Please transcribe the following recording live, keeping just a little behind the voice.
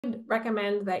would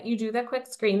recommend that you do the quick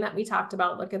screen that we talked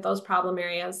about, look at those problem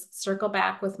areas, circle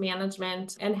back with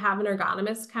management, and have an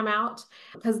ergonomist come out,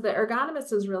 because the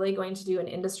ergonomist is really going to do an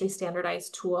industry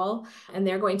standardized tool, and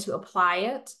they're going to apply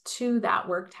it to that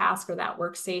work task or that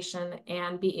workstation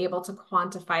and be able to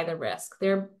quantify the risk.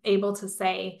 They're able to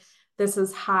say, this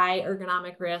is high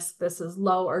ergonomic risk, this is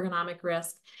low ergonomic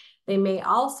risk. They may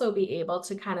also be able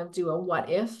to kind of do a what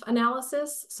if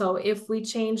analysis. So if we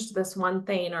changed this one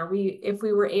thing, or if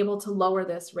we were able to lower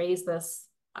this, raise this,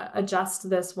 adjust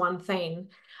this one thing,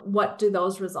 what do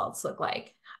those results look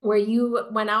like? Where you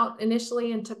went out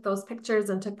initially and took those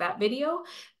pictures and took that video,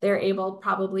 they're able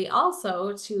probably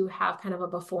also to have kind of a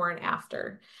before and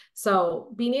after.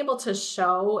 So being able to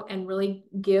show and really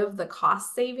give the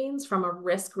cost savings from a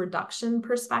risk reduction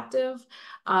perspective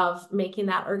of making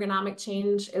that ergonomic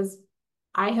change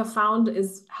I have found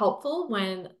is helpful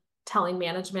when telling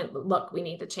management, look, we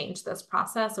need to change this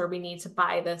process, or we need to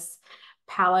buy this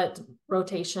pallet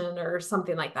rotation or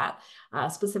something like that, a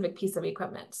specific piece of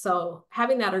equipment. So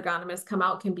having that ergonomist come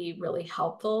out can be really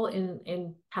helpful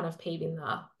in kind of paving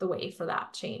the way for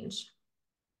that change.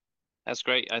 That's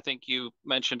great. I think you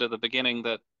mentioned at the beginning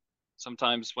that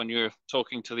sometimes when you're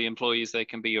talking to the employees, they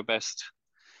can be your best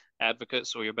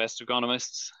advocates or your best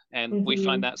ergonomists. And we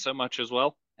find that so much as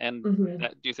well. And do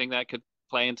you think that could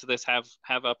play into this?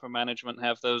 Have upper management,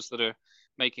 have those that are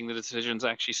making the decisions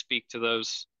actually speak to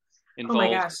those Oh my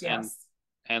involved, gosh, yes.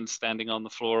 and standing on the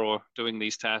floor or doing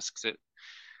these tasks.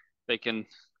 They can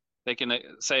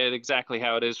say it exactly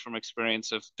how it is from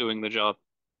experience of doing the job.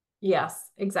 Yes,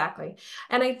 exactly.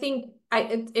 And I think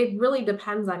it really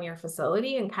depends on your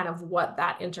facility and kind of what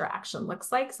that interaction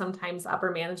looks like. Sometimes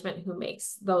upper management who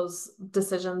makes those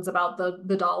decisions about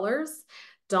the dollars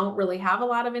don't really have a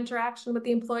lot of interaction with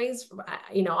the employees,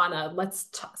 on a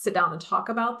sit down and talk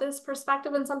about this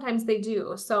perspective. And sometimes they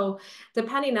do. So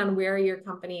depending on where your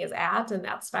company is at in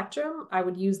that spectrum, I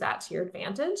would use that to your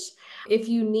advantage. If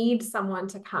you need someone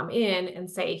to come in and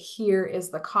say, here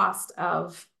is the cost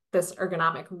of this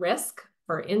ergonomic risk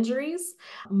for injuries,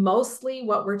 mostly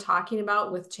what we're talking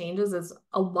about with changes is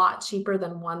a lot cheaper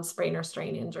than one sprain or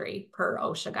strain injury per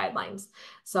OSHA guidelines.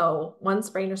 So one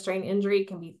sprain or strain injury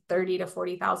can be $30,000 to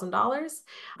 $40,000.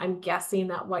 I'm guessing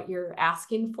that what you're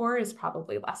asking for is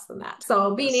probably less than that.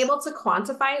 So being able to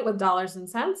quantify it with dollars and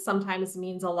cents sometimes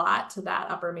means a lot to that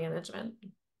upper management.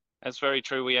 That's very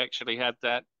true. We actually had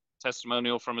that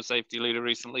testimonial from a safety leader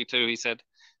recently too. He said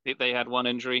they had one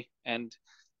injury, and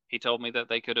he told me that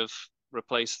they could have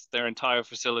replaced their entire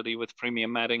facility with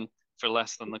premium matting for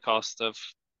less than the cost of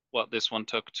what this one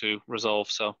took to resolve.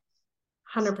 So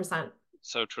 100%.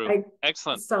 So true.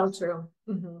 Excellent. So true.